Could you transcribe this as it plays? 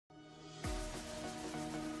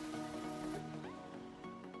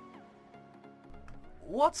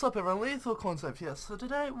What's up everyone, Lethal Concept here. So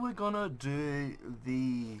today we're gonna do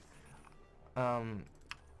the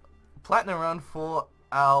platinum run for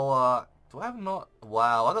our, do I have not,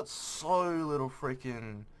 wow, I got so little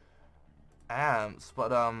freaking amps, but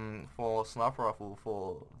for sniper rifle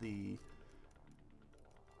for the,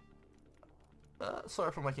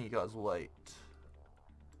 sorry for making you guys wait.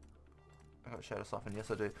 I got shadow soften,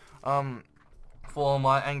 yes I do. For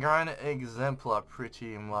my Angarian Exemplar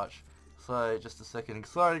pretty much. So just a second,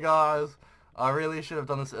 sorry guys, I really should have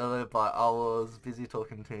done this earlier, but I was busy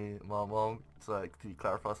talking to my mom to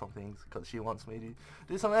clarify some things because she wants me to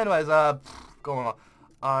do something. Anyways, going on.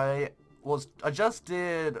 I just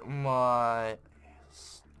did my.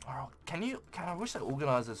 Oh, I wish they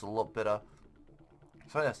organized this a lot better.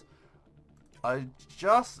 So yes, I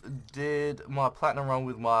just did my platinum run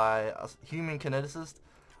with my human kineticist.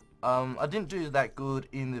 I didn't do that good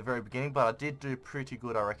in the very beginning, but I did do pretty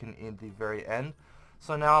good, I reckon, in the very end.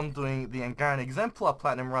 So now I'm doing the Angarian Exemplar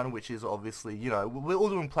platinum run, which is obviously, you know, we're all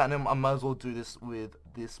doing platinum. I might as well do this with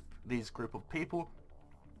these group of people.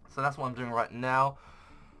 So that's what I'm doing right now.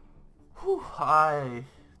 Whew,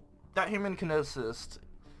 that human kineticist.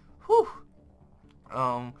 Whew.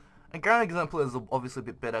 Angarian Exemplar is obviously a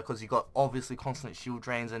bit better because you got obviously constant shield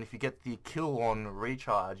drains, and if you get the kill on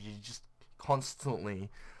recharge, you just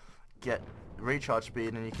constantly get recharge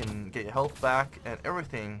speed and you can get your health back and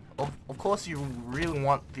everything. Of course you really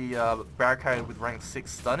want the barricade with rank 6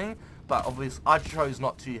 stunning, but obviously I chose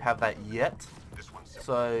not to have that yet.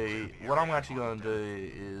 So what I'm actually going to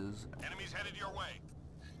do is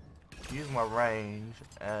use my range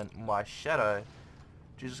and my shadow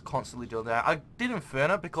to just constantly deal that. I did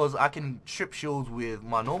Inferno because I can strip shields with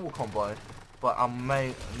my normal combo, but I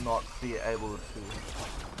may not be able to.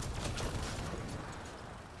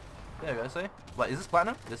 There we go, see? Wait, is this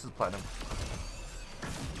platinum? This is platinum.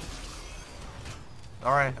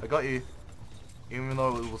 Alright, I got you. Even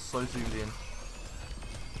though it was so zoomed in.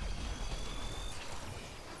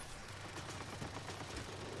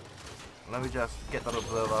 Let me just get that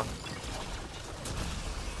observer.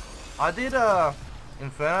 I did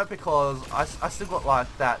Inferno because I still got like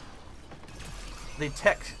that the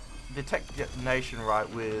tech detonation, right,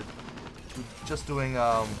 with just doing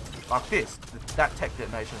like this, that tech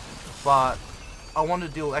detonation. But I wanted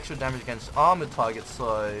to deal extra damage against armored targets,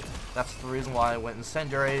 so that's the reason why I went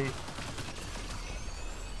Incendiary.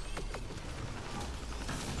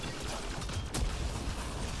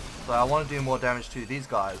 So I want to do more damage to these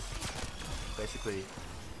guys, basically.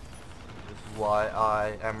 This is why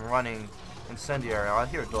I am running Incendiary. I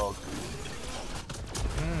hear a dog.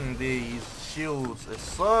 These shields are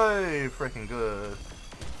so freaking good.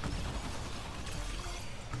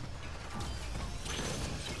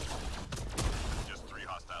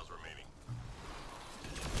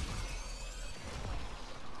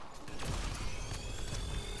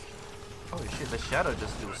 Holy shit, the shadow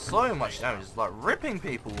just deals so much damage. It's like ripping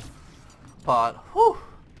people. But, whew,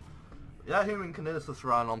 that human kineticist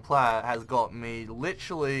run on plat has got me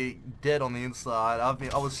literally dead on the inside.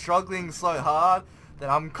 I was struggling so hard that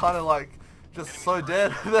I'm kind of like just so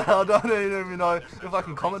dead that I don't even know if I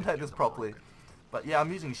can commentate this properly. But yeah,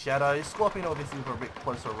 I'm using shadow. Scorpion obviously for a bit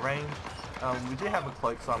closer range. We do have a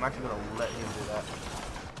cloak, so I'm actually going to let him do that.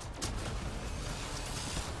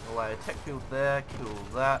 Away, tech field there, kill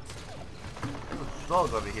that. There's a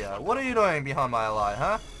dog over here. What are you doing behind my ally,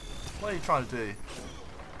 huh? What are you trying to do?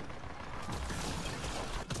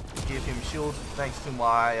 Give him shield thanks to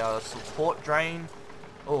my support drain.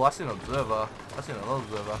 Oh, I see an observer. I see another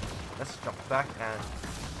observer. Let's jump back and...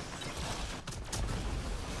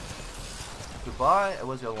 Goodbye.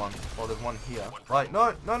 Where's the other one? Oh, there's one here. Right,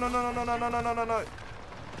 no, no, no, no, no, no, no, no, no, no, no.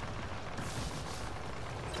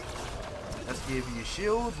 Let's give you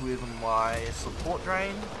shields with my support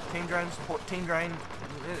drain, team drain, support, team drain.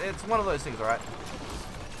 It's one of those things, alright?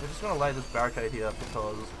 We're just gonna lay this barricade here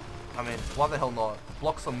because, I mean, why the hell not?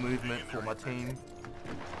 Block some movement for my team.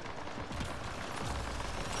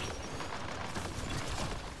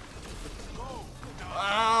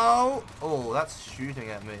 Ow! Oh, that's shooting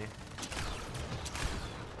at me.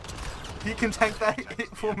 He can tank that hit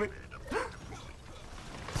for me.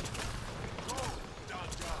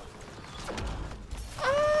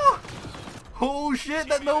 Oh shit,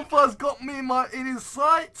 that nullifier got me in his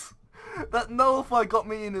sights! That nullifier got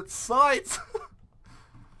me in its sights!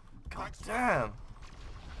 God damn.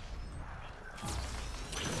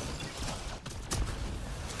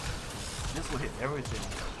 This will hit everything.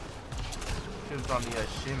 Should have done the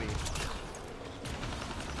shimmy.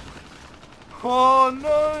 Oh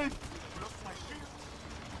no!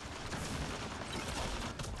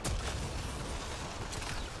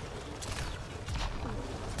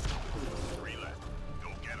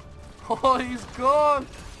 Oh, he's gone!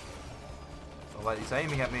 Oh wait, he's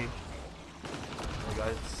aiming at me. There we go,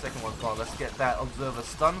 the second one's gone. Let's get that observer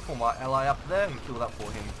stun for my ally up there and kill that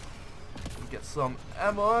for him. Get some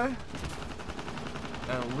ammo.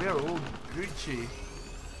 And we're all Gucci.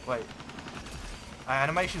 Wait.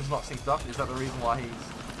 Animation's not synced up. Is that the reason why he's...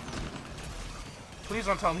 Please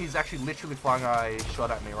don't tell me he's actually literally firing a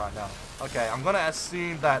shot at me right now. Okay, I'm gonna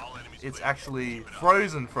assume that it's actually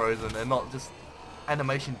frozen and not just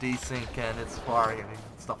animation desync and it's firing and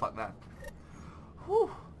stuff like that.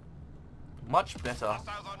 Whew. Much better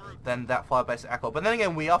than that fire base echo. But then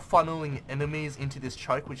again, we are funneling enemies into this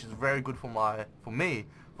choke, which is very good for me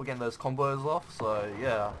for getting those combos off. So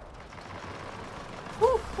yeah.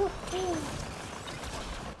 Whew, whew, whew.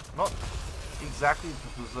 Not exactly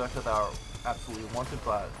the berserker that I absolutely wanted,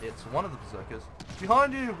 but it's one of the berserkers.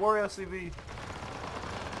 Behind you, warrior CV.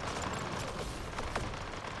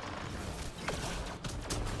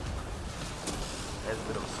 There's a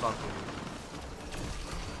bit of a stun for you.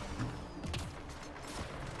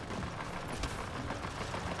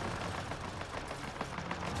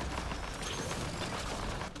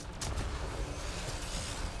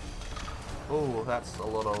 Oh, that's a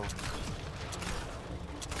lot of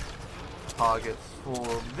targets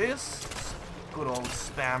for this. Good old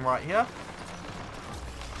spam right here.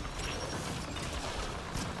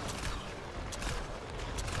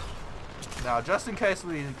 Now, just in case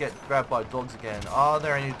we get grabbed by dogs again, are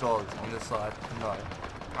there any dogs on this side? No.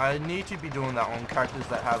 I need to be doing that on characters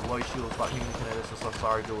that have low shields like Human Kineticist or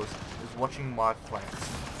Sorry Doers, is watching my flanks,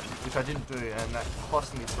 which I didn't do, and that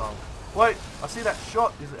cost me some. Wait, I see that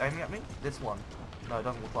shot. Is it aiming at me? This one. No, it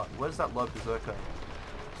doesn't look like. Where's that low berserker?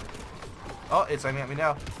 Oh, it's aiming at me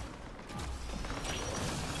now.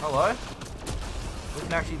 Hello? We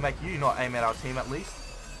can actually make you not aim at our team at least,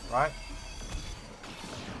 right?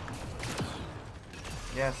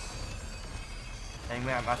 Yes. Aiming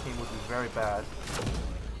at my team would be very bad.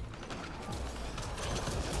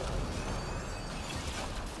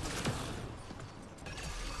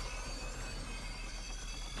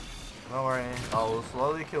 Don't worry, I will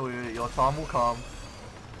slowly kill you. Your time will come.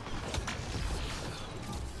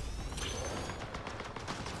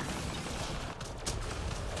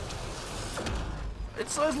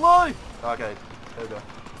 It's so low! Okay, there we go.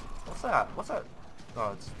 What's that? What's that?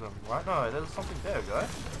 Oh, it's them, right? No, there's something there, we go.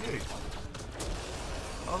 Huge.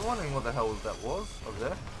 I was wondering what the hell that was over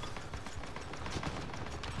there.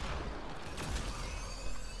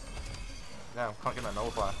 Damn, can't get that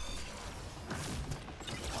nullifier.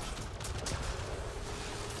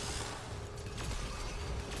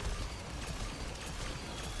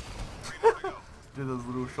 Do those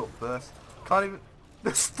little short bursts. Can't even...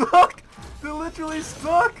 They're stuck! They're literally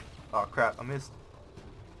stuck! Oh crap, I missed.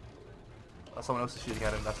 Oh, someone else is shooting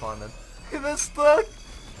at him, that's fine then. They're stuck!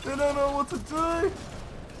 They don't know what to do!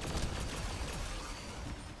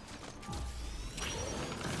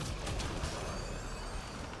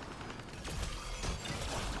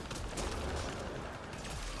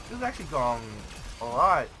 This is actually gone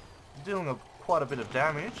alright. Doing quite a bit of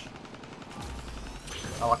damage.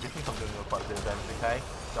 I like to think I'm doing quite a bit of damage, okay?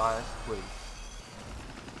 Guys, please.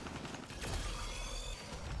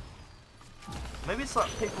 Maybe some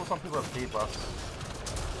people have debuffs.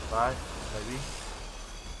 Right? Maybe.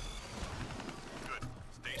 Good.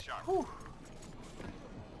 Stay sharp. Whew.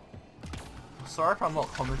 Sorry if I'm not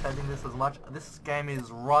commentating this as much. This game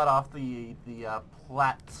is right after the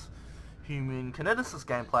Plat Human Kineticist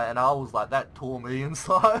gameplay, and I was like, that tore me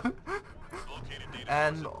inside.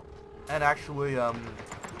 and actually,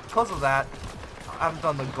 because of that, I haven't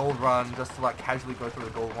done the gold run just to like casually go through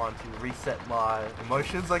the gold run to reset my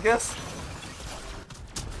emotions, I guess.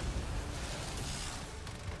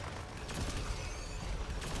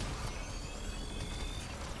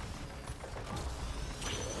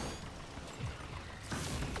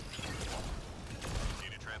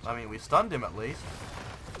 I mean, we stunned him at least.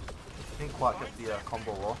 Didn't quite get the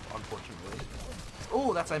combo off, unfortunately.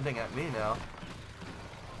 Oh, that's aiming at me now.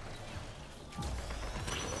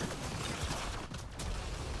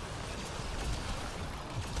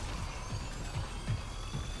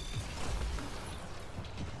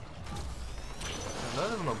 I know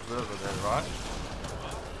there's an observer there, right?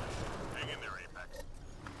 Hang in there, Apex.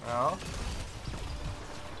 Well.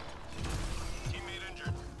 Teammate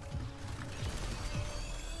injured.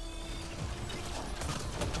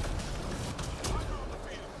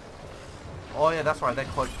 Oh yeah, that's right, they're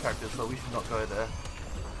cloaked characters, so we should not go there.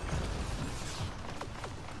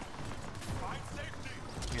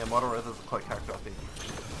 Yeah, Model Earth is a cloaked character, I think.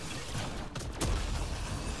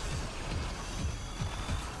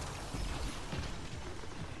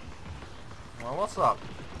 Well, what's up?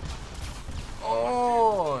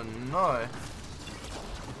 Oh no.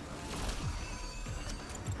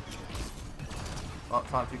 Oh,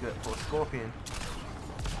 time to go for a scorpion.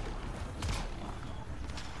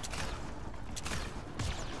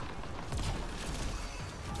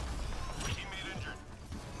 Teammate injured.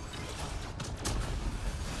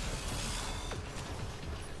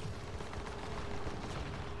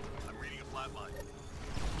 I'm reading a flatline.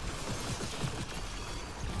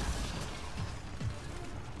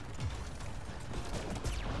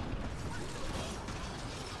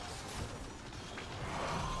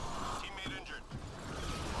 Teammate injured.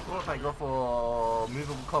 Oh, thank God for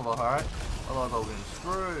movable cover, alright? Otherwise I'll be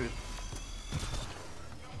screwed.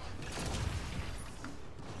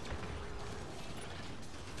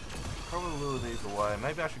 Probably lure these away.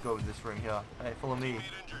 Maybe I should go with this ring here. Hey, follow me.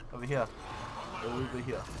 Over here. Over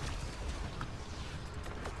here.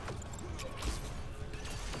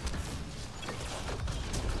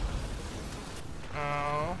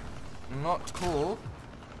 Oh, not cool.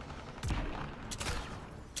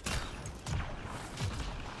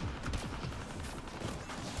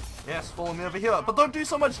 Yes, follow me over here, but don't do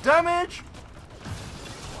so much damage.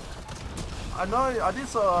 I know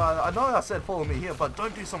I said follow me here, but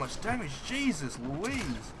don't do so much damage. Jesus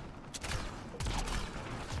Louise.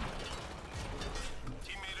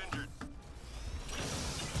 Teammate injured.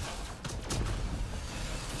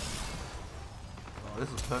 Oh, this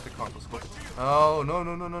is perfect time for squad. Oh no.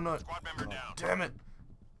 Squad member down. Damn it.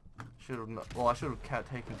 Should have. Well, I should have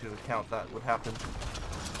taken into account that would happen.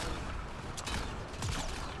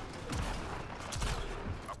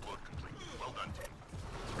 Upload complete. Well done, team.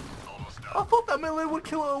 Almost done. I thought that melee would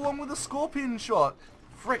kill her along with a scorpion shot.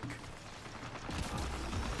 Frick.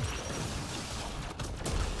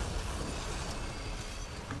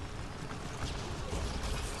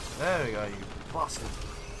 There we go, you bastard.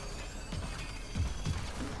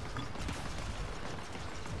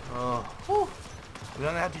 Oh, whew. We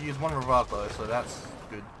only had to use one revive though, so that's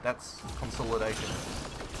good. That's consolidation.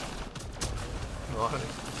 Oh.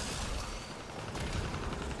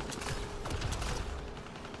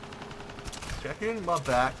 Checking my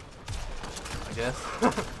back, I guess.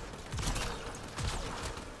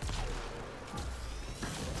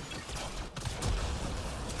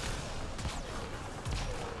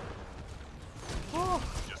 Oh.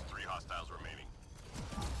 Just 3 hostiles remaining.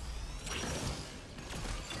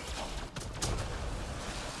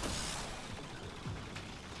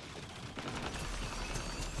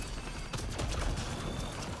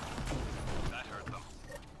 That hurt them.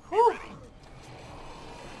 Whew.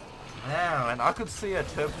 Now, and I could see a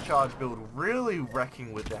turbocharge build really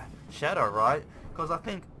wrecking with that shadow, right? Because I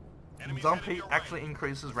think Enemies Dumpy headed your way. actually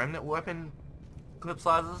increases remnant weapon clip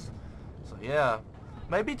sizes. So yeah,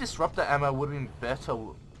 maybe disruptor ammo would have been better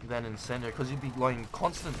than incendiary because you'd be going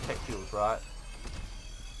constant tech heals, right?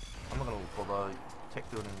 I'm not gonna bother tech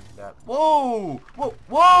building that. Whoa! Whoa!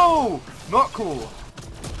 Whoa! Not cool.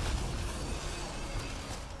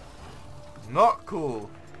 Not cool.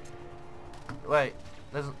 Wait,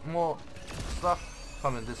 there's more stuff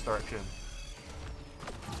coming this direction.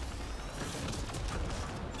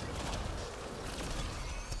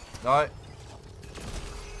 No.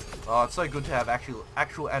 Oh, it's so good to have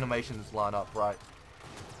actual animations line up, right?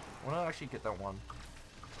 I want to actually get that one.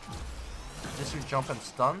 This would jump and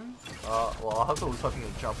stun? Well, I hope I was hoping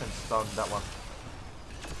to jump and stun that one.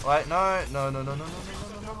 Wait, no.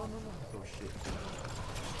 Oh shit.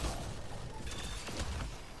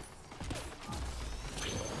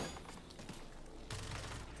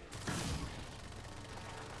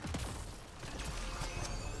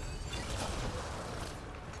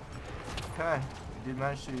 Okay, we did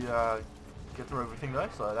manage to get through everything though,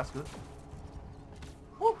 so that's good.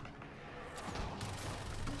 Whew.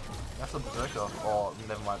 That's a berserker. Oh,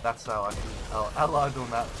 never mind. That's how actually allied on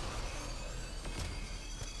that.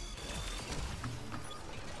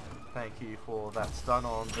 Thank you for that stun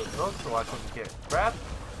on the dog, so I couldn't get grabbed.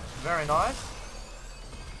 Very nice.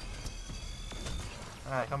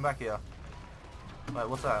 Hey, come back here. Wait,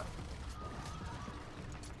 what's that?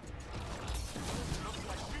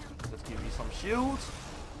 Let's give you some shields.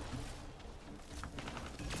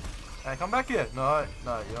 Hey, come back here. No,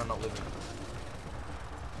 you're not living.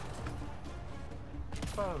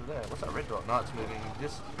 What's over there? What's that red dot? No, it's moving.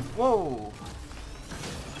 This. Whoa!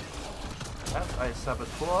 That's a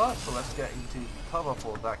saboteur, so let's get into cover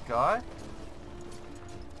for that guy.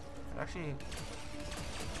 Actually,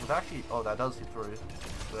 oh, that does hit through.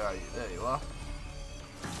 Where are you? There you are.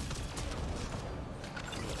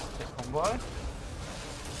 Hit combo.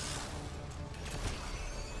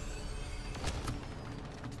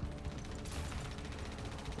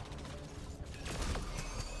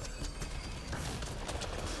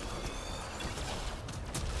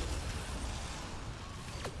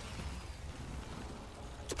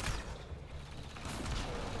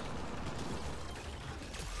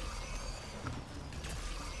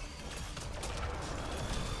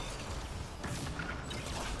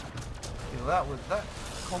 that with that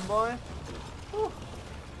combo. Whew.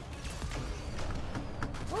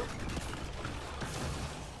 Whew.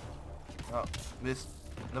 Oh, missed.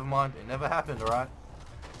 Never mind. It never happened, alright?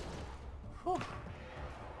 What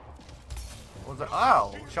was that?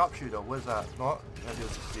 Ow! Sharpshooter. Where's that? Not? Maybe it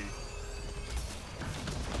was just you.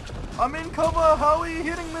 I'm in cover! How are you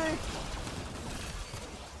hitting me?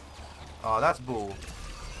 Oh, that's bull.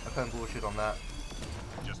 I can't bullshit on that.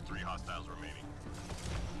 Just 3 hostiles remaining.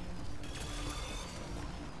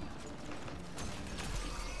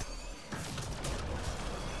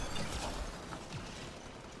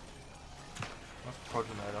 That's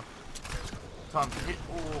progenitor. Time to hit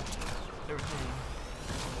all everything.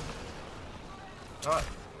 Alright,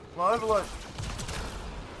 my overload.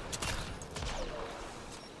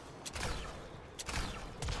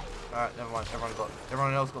 Alright, never mind.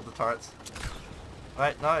 Everyone else got the turrets.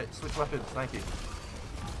 Wait, no, switch weapons. Thank you.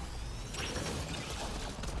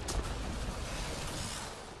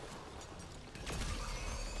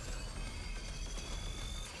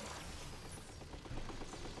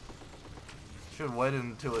 Should have waited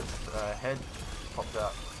until its head popped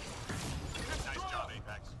out Nice job,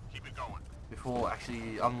 Apex. Keep it going. before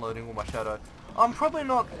actually unloading all my shadow. I'm probably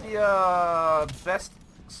not the best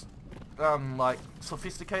like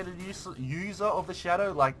sophisticated user of the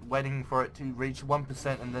shadow, like waiting for it to reach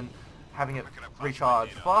 1% and then having it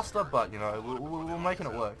recharge faster, but you know, we're making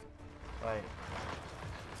it work. Wait.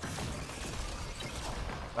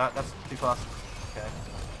 That's too fast. Okay.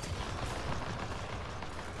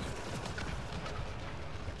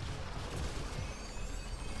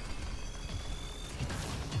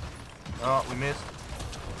 Oh, we missed.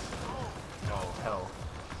 Oh, hell.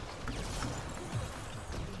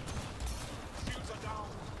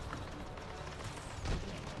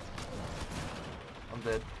 I'm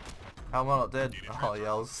dead. How am I not dead? Oh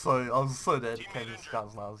yeah, I was so dead. Ken's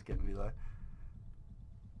scouts now was getting me though.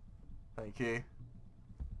 Thank you.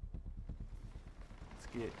 Let's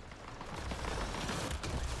get.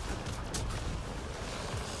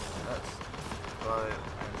 Let's go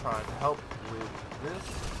and try and help with this.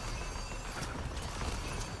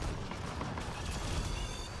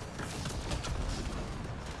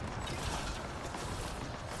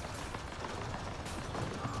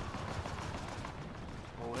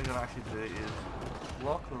 What we're gonna actually do is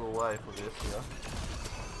block it away for this here.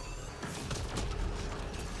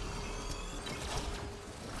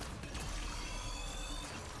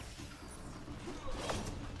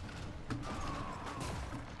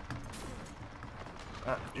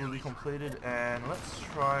 That will be completed, and let's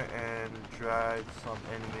try and drag some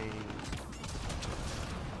enemies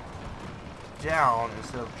down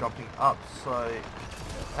instead of jumping up. So,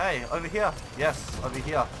 hey, over here. Yes, over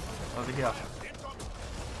here. Over here.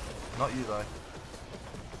 Not you though.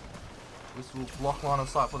 This will block line of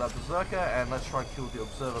sight for that berserker, and let's try and kill the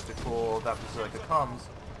observer before that berserker comes.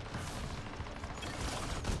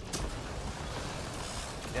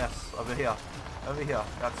 Yes, over here. Over here.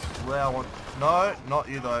 That's where I want. No, not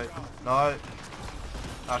you though. No.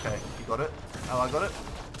 Okay, you got it. Oh, I got it.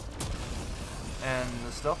 And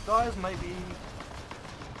the stealth guys, maybe.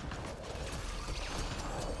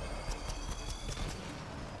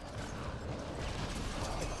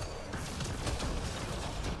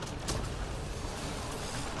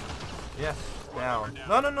 Yes, down.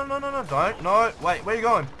 No, no, no, no, no, no, don't. No, wait, where are you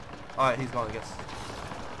going? Alright, he's gone, I guess.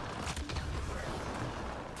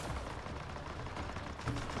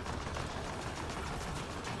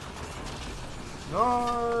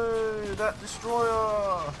 No, that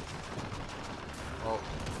destroyer. Well,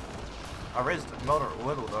 I raised it not a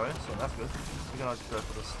little though, so that's good. We're gonna go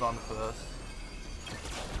for the stun first.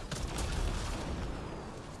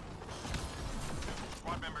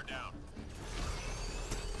 Squad member down.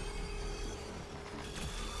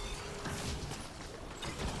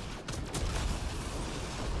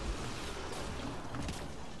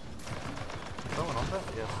 Someone on that?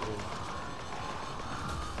 Yes, it is.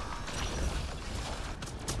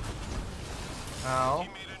 Ow.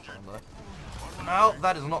 Ow,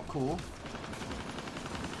 that is not cool.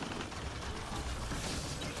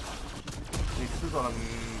 We've still got a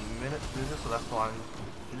minute to do this, so that's fine.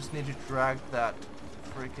 We just need to drag that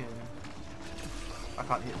freaking... I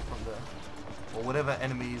can't hit from there. Or whatever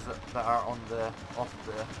enemies that are on there, off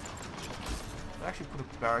there. I actually put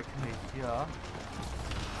a barricade here.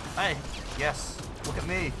 Hey, yes, look at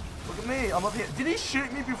me. Look at me, I'm up here. Did he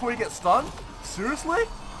shoot me before he gets stunned? Seriously?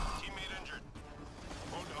 Teammate injured.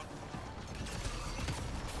 Hold up.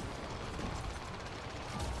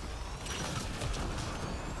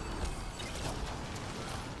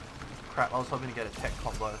 Crap, I was hoping to get a tech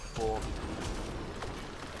combo for...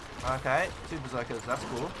 Okay, 2 berserkers, that's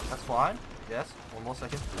cool, that's fine. Yes, one more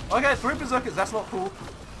second. Okay, 3 berserkers, that's not cool.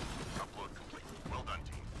 Upload complete. Well done,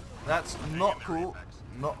 team. That's not cool.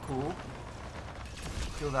 Not cool.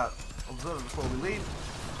 Kill that observer before we leave.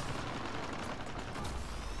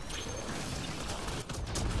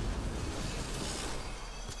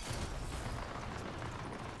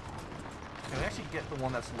 Can we actually get the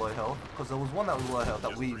one that's low health? Because there was one that was low health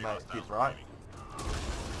that we did, right?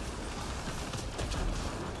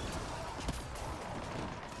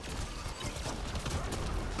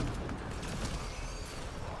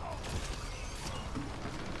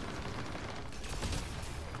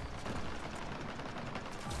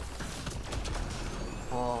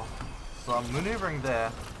 Oh, so I'm maneuvering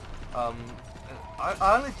there.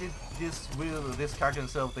 I only did this with this character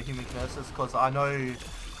instead of the human kinesis because I know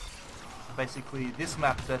basically this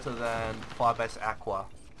map better than Firebase Aqua.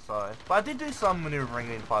 So, but I did do some maneuvering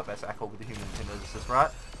in Firebase Aqua with the human kinesis,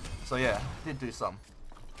 right? So yeah, did do some.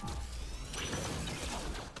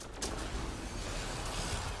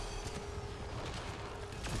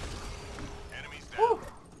 Enemies down. Woo.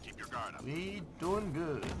 Keep your guard up. We doing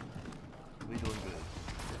good. We doing good.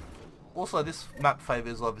 Also, this map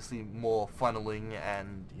favors obviously more funneling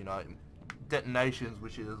and, you know, detonations,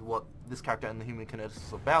 which is what this character and the human kinetic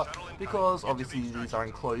is about, because obviously these are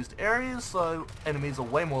enclosed areas, so enemies are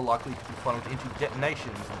way more likely to be funneled into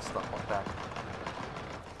detonations and stuff like that.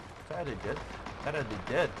 That I did. That I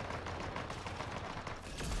did.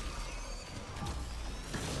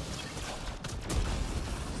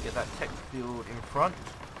 Get that tech field in front,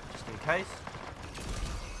 just in case.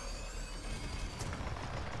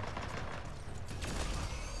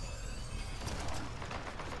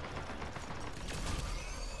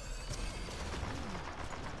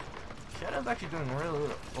 Shadow's actually doing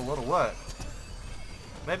really a lot of work.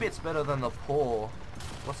 Maybe it's better than the poor.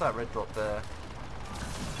 What's that red dot there?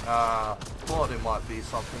 Thought it might be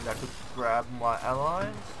something that could grab my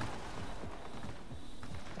allies.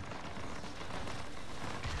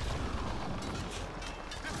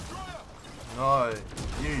 No,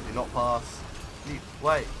 you do not pass. You,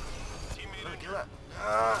 wait. Let me kill that.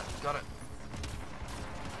 Got it.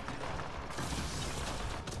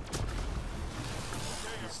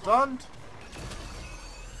 He's stunned.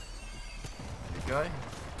 There you go.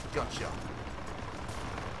 Gotcha.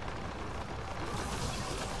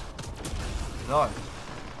 No.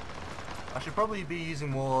 I should probably be using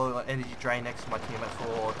more energy drain next to my teammates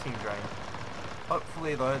for team drain.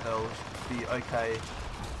 Hopefully though, they'll be okay.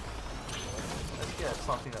 Let's get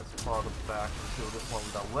something that's far to the back and kill this one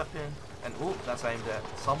with that weapon. And oh, that's aimed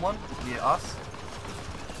at someone near us.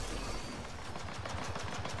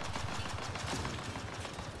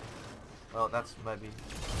 Well, that's maybe...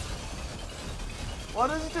 Why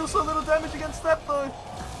does it do so little damage against that though?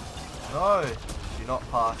 No, do not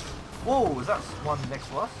pass. Whoa, is that one next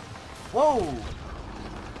to us? Whoa!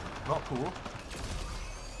 Not cool.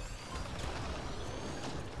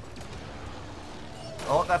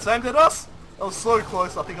 Oh, that's aimed at us! That was so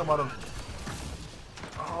close, I think I might have...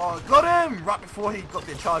 Oh, got him! Right before he got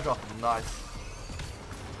the charge off. Nice.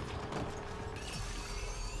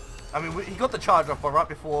 I mean, he got the charge off, but right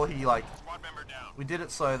before he, like... We did it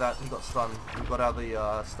so that he got stunned. We got out of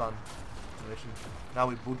the stun position. Now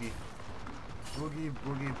we boogie. Boogie,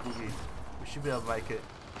 boogie, boogie. We should be able to make it.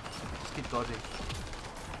 Just keep dodging.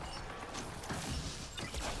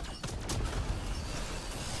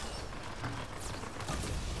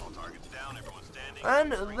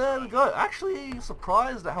 And there we go. Actually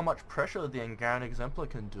surprised at how much pressure the Angarian Exemplar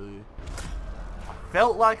can do. I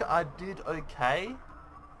felt like I did okay.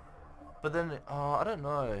 But then, I don't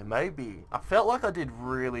know, maybe. I felt like I did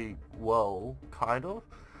really well, kind of.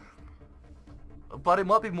 But it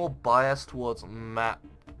might be more biased towards map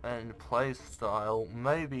and play style,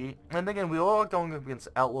 maybe. And again, we are going up against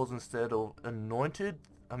Outlaws instead of Anointed.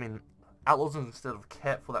 I mean, Outlaws instead of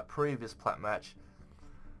Cat for that previous plat match.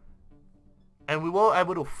 And we were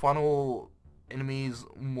able to funnel enemies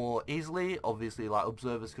more easily. Obviously, like,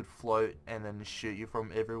 observers could float and then shoot you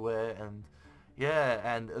from everywhere. And yeah,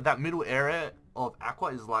 and that middle area of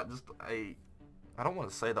Aqua is like just a... I don't want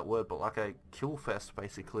to say that word, but like a kill fest,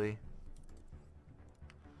 basically.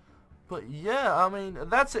 But yeah, I mean,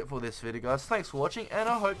 that's it for this video, guys. Thanks for watching, and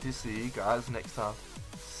I hope to see you guys next time.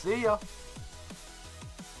 See ya!